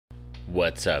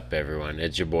What's up, everyone?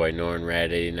 It's your boy Norin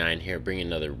Rad 89 here, bringing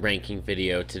another ranking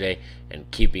video today,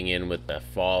 and keeping in with the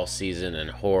fall season and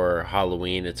horror,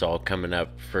 Halloween. It's all coming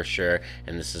up for sure,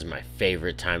 and this is my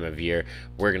favorite time of year.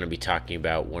 We're going to be talking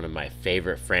about one of my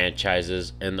favorite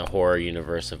franchises in the horror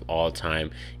universe of all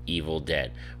time, Evil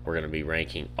Dead. We're going to be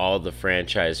ranking all the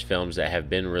franchise films that have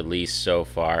been released so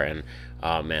far, and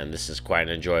oh man, this is quite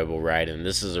an enjoyable ride, and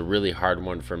this is a really hard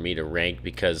one for me to rank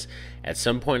because at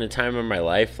some point in time in my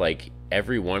life, like,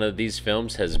 every one of these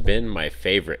films has been my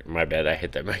favorite. My bad, I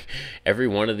hit that mic. Every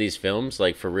one of these films,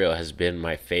 like, for real, has been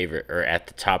my favorite or at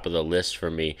the top of the list for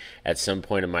me at some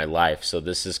point in my life. So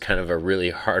this is kind of a really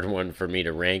hard one for me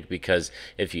to rank because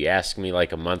if you ask me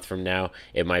like a month from now,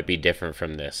 it might be different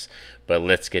from this. But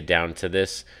let's get down to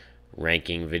this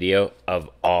ranking video of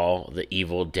all the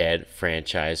Evil Dead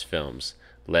franchise films.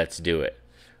 Let's do it.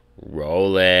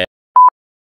 Roll it.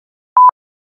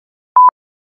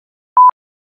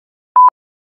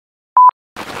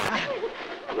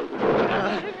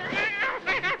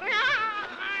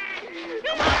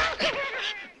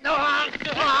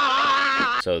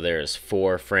 So there's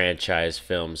 4 franchise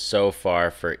films so far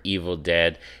for Evil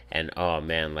Dead, and oh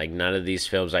man, like, none of these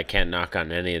films, I can't knock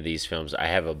on any of these films. I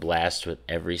have a blast with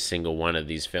every single one of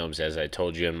these films. As I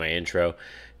told you in my intro,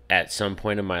 at some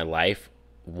point in my life,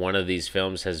 one of these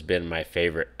films has been my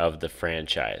favorite of the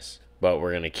franchise. But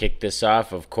we're going to kick this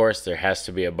off. Of course, there has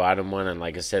to be a bottom one. And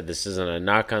like I said, this isn't a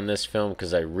knock on this film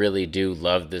because I really do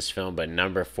love this film. But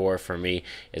number 4 for me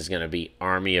is going to be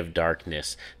Army of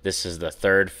Darkness. This is the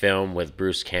 3rd film with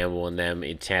Bruce Campbell and them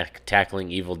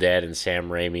tackling Evil Dead and Sam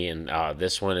Raimi. And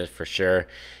this one is for sure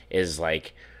is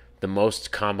like the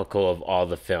most comical of all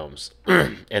the films.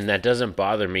 And that doesn't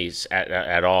bother me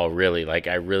at all, really. Like,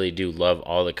 I really do love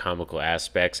all the comical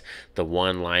aspects, the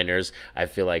one-liners. I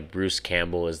feel like Bruce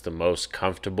Campbell is the most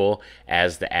comfortable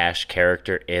as the Ash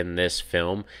character in this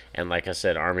film. And like I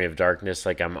said, Army of Darkness,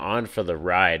 like, I'm on for the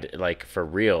ride, like, for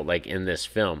real, like, in this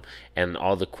film. And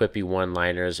all the quippy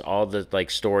one-liners, all the, like,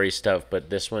 story stuff, but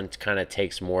this one kind of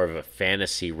takes more of a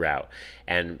fantasy route.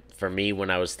 And for me, when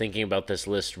I was thinking about this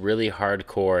list, really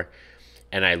hardcore,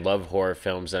 and I love horror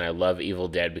films and I love Evil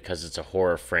Dead because it's a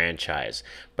horror franchise,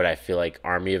 but I feel like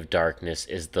Army of Darkness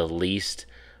is the least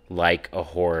like a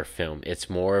horror film. It's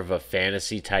more of a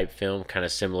fantasy type film, kind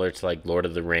of similar to like Lord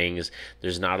of the Rings.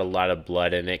 There's not a lot of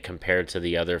blood in it compared to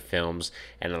the other films,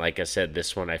 and like I said,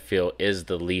 this one I feel is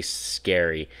the least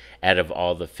scary out of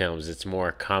all the films. It's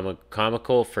more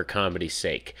comical for comedy's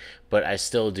sake, but I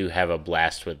still do have a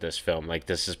blast with this film. Like,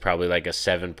 this is probably like a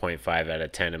 7.5 out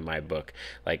of 10 in my book.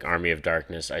 Like, Army of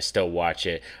Darkness, I still watch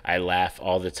it. I laugh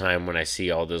all the time when I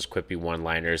see all those quippy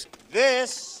one-liners.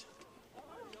 This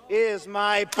is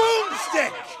my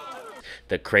boomstick!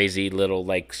 The crazy little,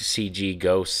 like, CG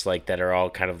ghosts, like, that are all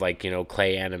kind of like, you know,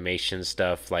 clay animation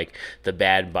stuff, like the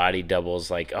bad body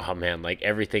doubles, like, oh man, like,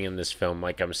 everything in this film,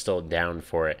 like, I'm still down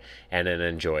for it and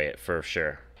enjoy it for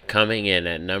sure. Coming in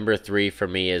at number 3 for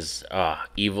me is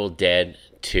Evil Dead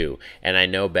 2. And I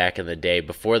know back in the day,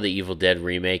 before the Evil Dead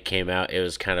remake came out, it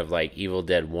was kind of like Evil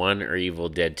Dead 1 or Evil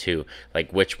Dead 2.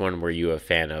 Like, which one were you a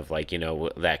fan of? Like, you know,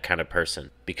 that kind of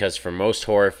person. Because for most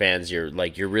horror fans, you're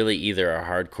really either a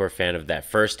hardcore fan of that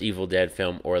first Evil Dead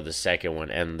film or the second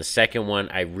one. And the second one,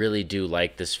 I really do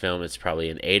like this film. It's probably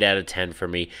an 8 out of 10 for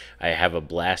me. I have a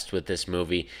blast with this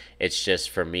movie. It's just,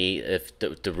 for me, if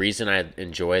the reason I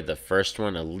enjoy the first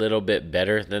one a little bit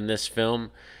better than this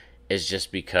film is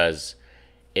just because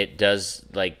it does,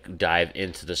 like, dive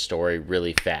into the story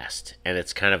really fast, and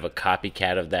it's kind of a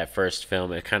copycat of that first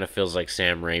film. It kind of feels like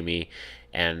Sam Raimi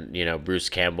and, you know, Bruce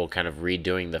Campbell kind of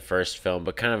redoing the first film,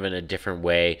 but kind of in a different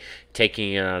way,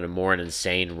 taking it on a more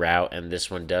insane route. And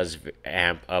this one does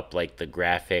amp up, like, the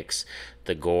graphics,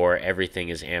 the gore, everything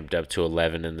is amped up to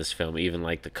 11 in this film, even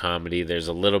like the comedy. There's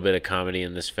a little bit of comedy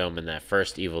in this film, and that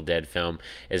first Evil Dead film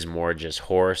is more just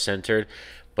horror centered.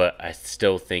 But I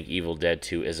still think Evil Dead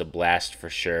 2 is a blast for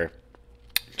sure.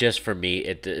 Just for me,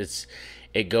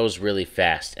 it goes really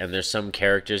fast, and there's some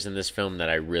characters in this film that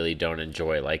I really don't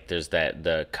enjoy. Like, there's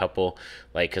the couple,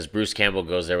 like, because Bruce Campbell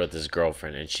goes there with his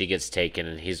girlfriend, and she gets taken,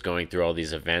 and he's going through all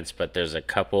these events. But there's a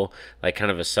couple, like, kind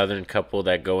of a southern couple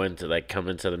that come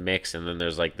into the mix, and then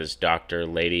there's like this doctor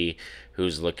lady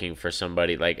who's looking for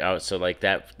somebody. Like, oh, so like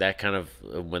that kind of,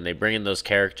 when they bring in those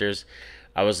characters,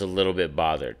 I was a little bit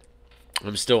bothered.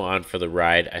 I'm still on for the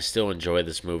ride. I still enjoy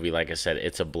this movie. Like I said,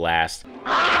 it's a blast.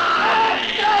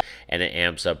 And it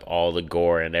amps up all the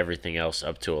gore and everything else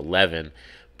up to 11.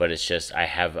 But it's just, I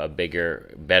have a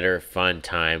better, fun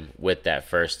time with that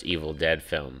first Evil Dead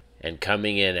film. And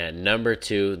coming in at number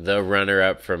 2, the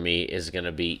runner-up for me is going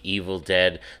to be Evil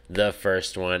Dead, the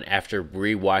first one. After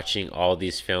rewatching all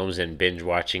these films and binge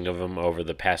watching of them over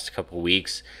the past couple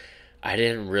weeks, I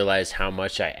didn't realize how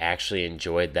much I actually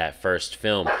enjoyed that first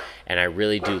film. And I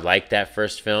really do like that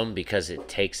first film because it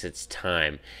takes its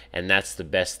time. And that's the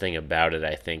best thing about it,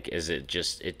 I think, is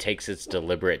it takes its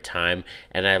deliberate time.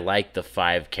 And I like the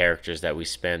 5 characters that we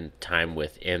spend time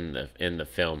with in the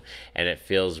film, and it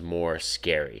feels more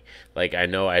scary. Like, I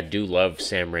know I do love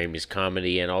Sam Raimi's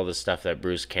comedy and all the stuff that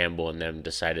Bruce Campbell and them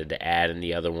decided to add, and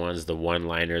the other ones, the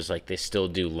one-liners, like, they still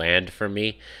do land for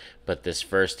me. But this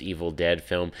first Evil Dead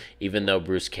film, even though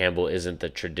Bruce Campbell isn't the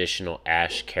traditional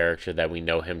Ash character that we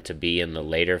know him to be in the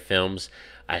later films,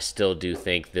 I still do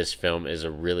think this film is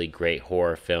a really great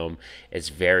horror film. It's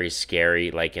very scary.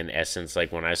 Like, in essence,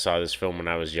 like when I saw this film when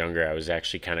I was younger, I was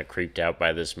actually kind of creeped out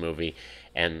by this movie.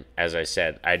 And as I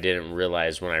said, I didn't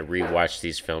realize when I rewatched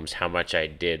these films how much I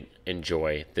did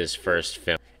enjoy this first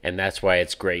film. And that's why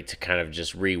it's great to kind of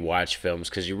just rewatch films,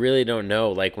 because you really don't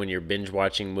know, like when you're binge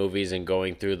watching movies and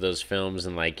going through those films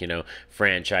and, like, you know,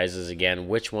 franchises again,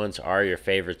 which ones are your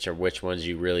favorites or which ones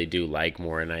you really do like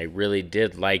more. And I really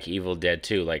did like Evil Dead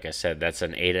 2. Like I said, that's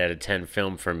an 8 out of 10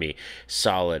 film for me.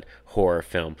 Solid horror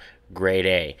film. Grade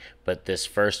A. But this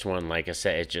first one, like I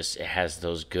said, it has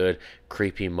those good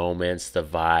creepy moments, the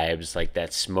vibes, like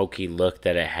that smoky look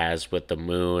that it has with the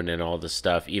moon and all the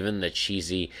stuff, even the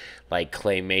cheesy like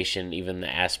claymation, even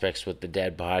the aspects with the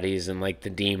dead bodies and like the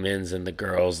demons and the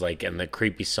girls, like, and the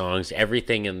creepy songs.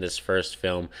 Everything in this first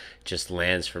film just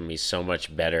lands for me so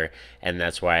much better, and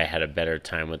that's why I had a better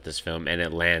time with this film, and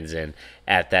it lands in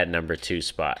at that number 2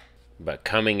 spot. But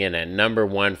coming in at number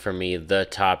 1 for me, the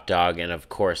top dog, and of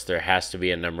course there has to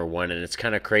be a number 1, and it's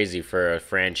kind of crazy for a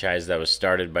franchise that was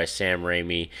started by Sam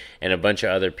Raimi and a bunch of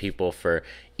other people. For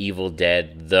Evil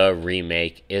Dead, the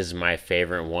remake, is my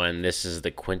favorite one. This is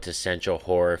the quintessential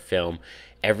horror film.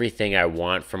 Everything I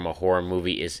want from a horror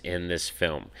movie is in this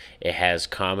film. It has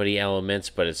comedy elements,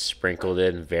 but it's sprinkled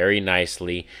in very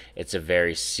nicely. It's a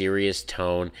very serious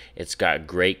tone. It's got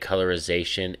great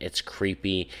colorization. It's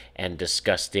creepy and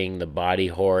disgusting. The body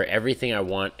horror. Everything I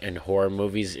want in horror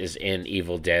movies is in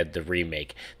Evil Dead, the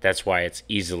remake. That's why it's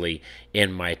easily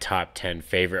in my top 10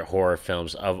 favorite horror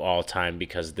films of all time,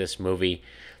 because this movie,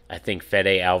 I think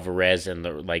Fede Alvarez and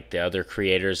the other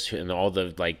creators and all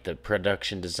the the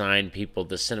production design people,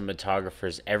 the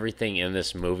cinematographers, everything in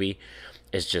this movie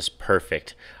is just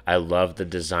perfect. I love the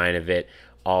design of it,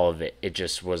 all of it. It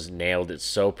just was nailed it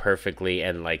so perfectly,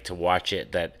 and like to watch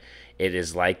it, that it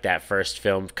is like that first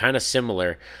film, kind of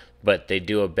similar, but they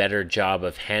do a better job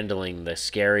of handling the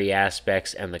scary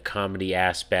aspects and the comedy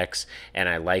aspects. And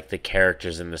I like the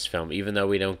characters in this film, even though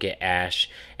we don't get Ash,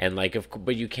 and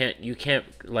but you can't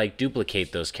like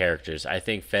duplicate those characters. I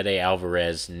think Fede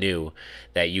Alvarez knew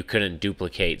that you couldn't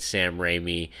duplicate Sam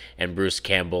Raimi and Bruce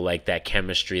Campbell, like that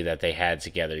chemistry that they had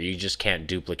together. You just can't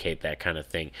duplicate that kind of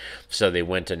thing. So they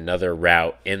went another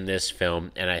route in this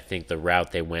film, and I think the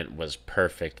route they went was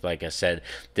perfect. Like I said,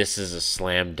 this is a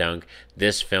slam dunk.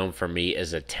 This film for me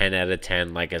is a 10 out of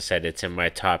 10. Like I said, it's in my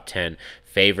top 10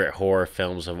 favorite horror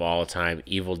films of all time.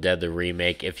 Evil Dead, the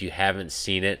remake. If you haven't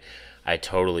seen it, I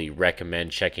totally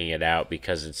recommend checking it out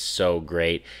because it's so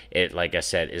great. It, like I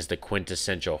said, is the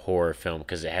quintessential horror film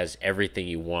because it has everything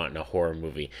you want in a horror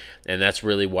movie. And that's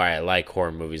really why I like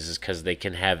horror movies, is because they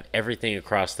can have everything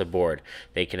across the board.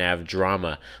 They can have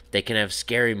drama. They can have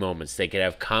scary moments. They can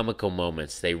have comical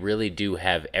moments. They really do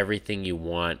have everything you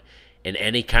want in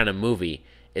any kind of movie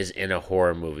is in a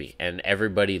horror movie, and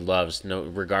everybody loves, no,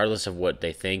 regardless of what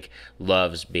they think,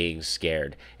 loves being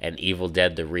scared. And Evil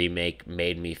Dead the remake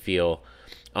made me feel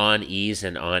on ease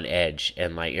and on edge,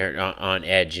 and on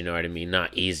edge, you know what I mean,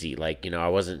 not easy, I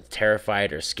wasn't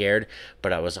terrified or scared,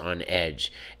 but I was on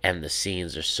edge. And the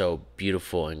scenes are so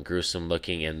beautiful and gruesome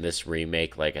looking, and this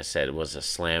remake, like I said, was a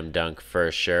slam dunk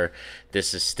for sure.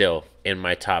 This is still in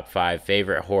my top 5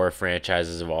 favorite horror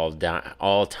franchises of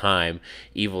all time.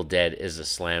 Evil Dead is a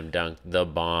slam dunk, the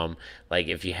bomb. Like,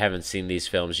 if you haven't seen these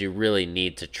films, you really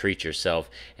need to treat yourself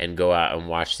and go out and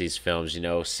watch these films.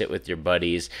 Sit with your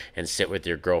buddies and sit with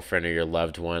your girlfriend or your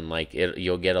loved one.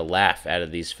 You'll get a laugh out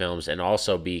of these films and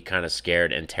also be kind of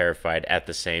scared and terrified at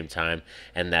the same time,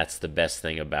 and that's the best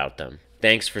thing about them.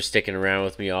 Thanks for sticking around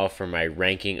with me all for my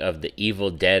ranking of the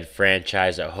Evil Dead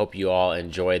franchise. I hope you all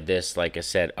enjoyed this. Like I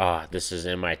said, this is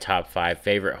in my top 5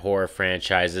 favorite horror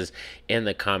franchises. in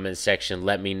the comment section.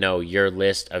 Let me know your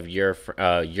list of your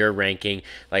ranking.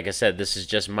 Like I said, this is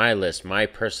just my list, my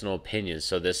personal opinion,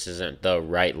 so this isn't the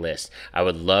right list. I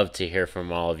would love to hear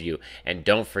from all of you, and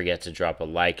don't forget to drop a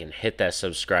like and hit that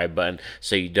subscribe button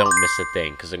so you don't miss a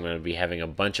thing, because I'm going to be having a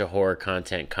bunch of horror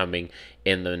content coming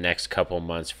in the next couple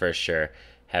months for sure.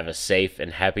 Have a safe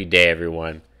and happy day,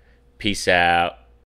 everyone. Peace out.